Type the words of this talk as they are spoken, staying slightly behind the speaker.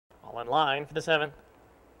One line for the 7th.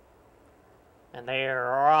 And they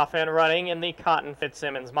are off and running in the Cotton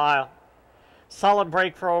Fitzsimmons mile. Solid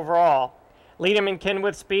break for overall. Lead him in Kin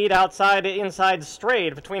with speed, outside to inside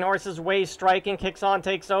straight. Between horses, Way Striking, kicks on,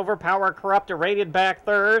 takes over. Power Corrupt, rated back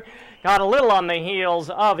third. Got a little on the heels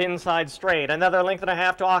of Inside Straight. Another length and a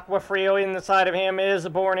half to Aqua Frio. Inside of him is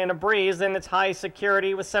Born in a Breeze. Then it's High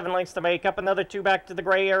Security with 7 lengths to make up. Another 2 back to the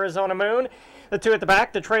Gray Arizona Moon. The 2 at the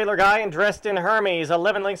back, the Trailer Guy and Dressed in Hermes.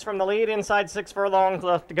 11 lengths from the lead, inside 6 furlongs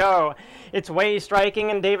left to go. It's Way Striking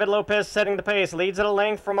and David Lopez setting the pace. Leads at a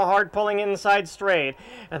length from a hard-pulling Inside Straight.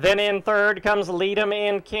 Then in third comes Lead 'em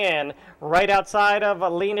in Kin. Right outside of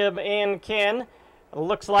Lead 'em in Kin,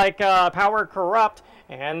 looks like Power Corrupt.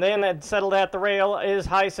 And then settled at the rail is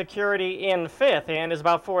High Security in 5th and is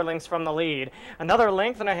about 4 lengths from the lead. Another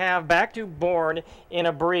length and a half back to Born in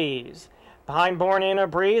a Breeze. Behind Born in a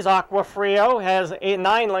Breeze, Aqua Frio has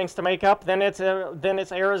 9 lengths to make up. Then it's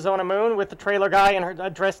Arizona Moon with the Trailer Guy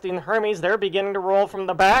and Dressed in Hermes. They're beginning to roll from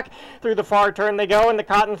the back. Through the far turn they go in the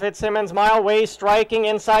Cotton Fitzsimmons mile. Way Striking,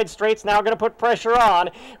 Inside Straight's now going to put pressure on.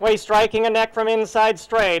 Way Striking a neck from Inside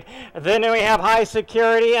Straight. Then we have High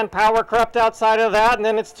Security and Power Corrupt outside of that. And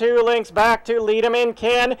then it's 2 lengths back to Lead 'em in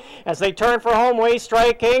Kin. As they turn for home, Way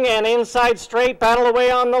Striking and Inside Straight battle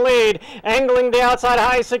away on the lead. Angling to outside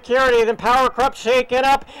High Security. Then Power Corrupt shaken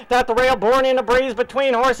up at the rail. Born in a Breeze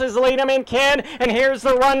between horses. Lead 'em in Kin. And here's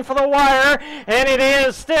the run for the wire. And it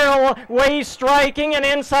is still Way Striking and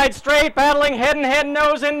Inside Straight battling head and head,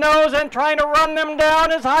 nose and nose, and trying to run them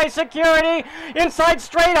down is High Security. Inside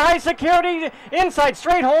Straight, High Security. Inside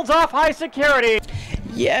Straight holds off High Security.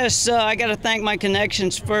 Yes, I got to thank my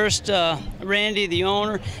connections first. Randy, the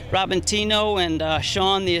owner, Robertino, and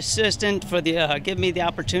Sean, the assistant, for giving me the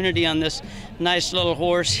opportunity on this nice little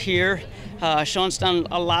horse here. Sean's done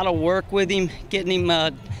a lot of work with him, getting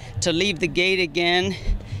him to leave the gate again.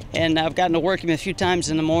 And I've gotten to work him a few times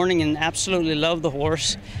in the morning and absolutely love the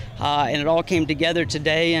horse. And it all came together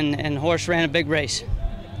today, and the horse ran a big race.